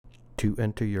To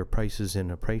enter your prices in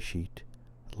a price sheet,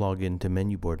 log into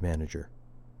Menuboard Manager.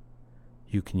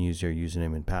 You can use your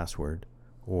username and password,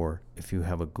 or if you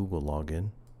have a Google login.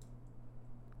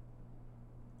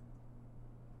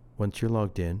 Once you're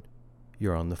logged in,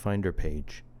 you're on the Finder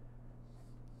page.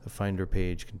 The Finder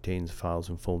page contains files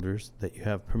and folders that you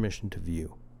have permission to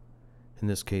view. In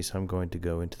this case, I'm going to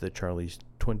go into the Charley's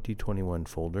 2021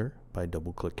 folder by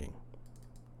double-clicking.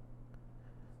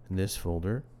 In this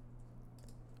folder,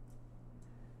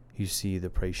 you see the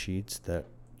price sheets that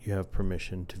you have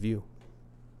permission to view.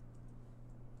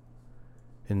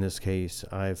 In this case,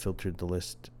 I've filtered the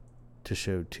list to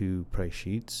show 2 price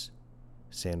sheets,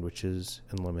 sandwiches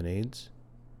and lemonades.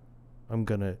 I'm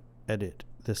going to edit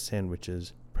the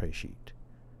sandwiches price sheet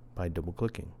by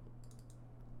double-clicking.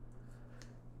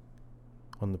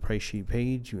 On the price sheet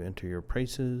page, you enter your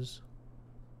prices.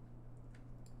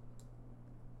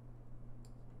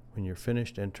 When you're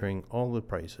finished entering all the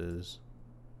prices,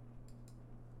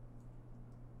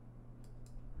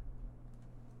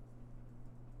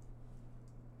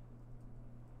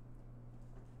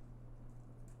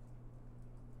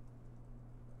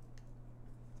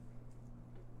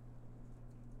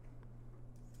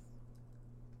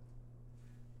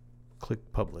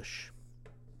 click Publish.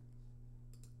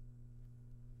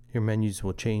 Your menus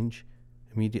will change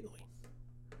immediately.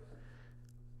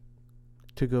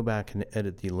 To go back and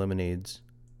edit the lemonades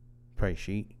price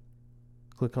sheet,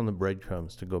 click on the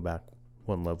breadcrumbs to go back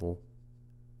one level,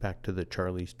 back to the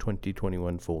Charley's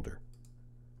 2021 folder.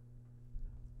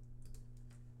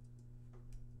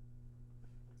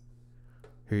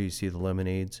 Here you see the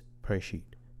lemonades price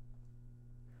sheet.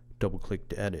 Double click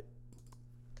to edit.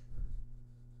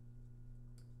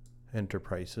 Enter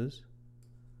prices.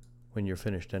 When you're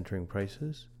finished entering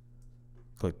prices,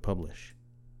 click Publish.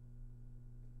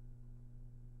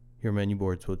 Your menu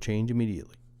boards will change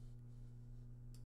immediately.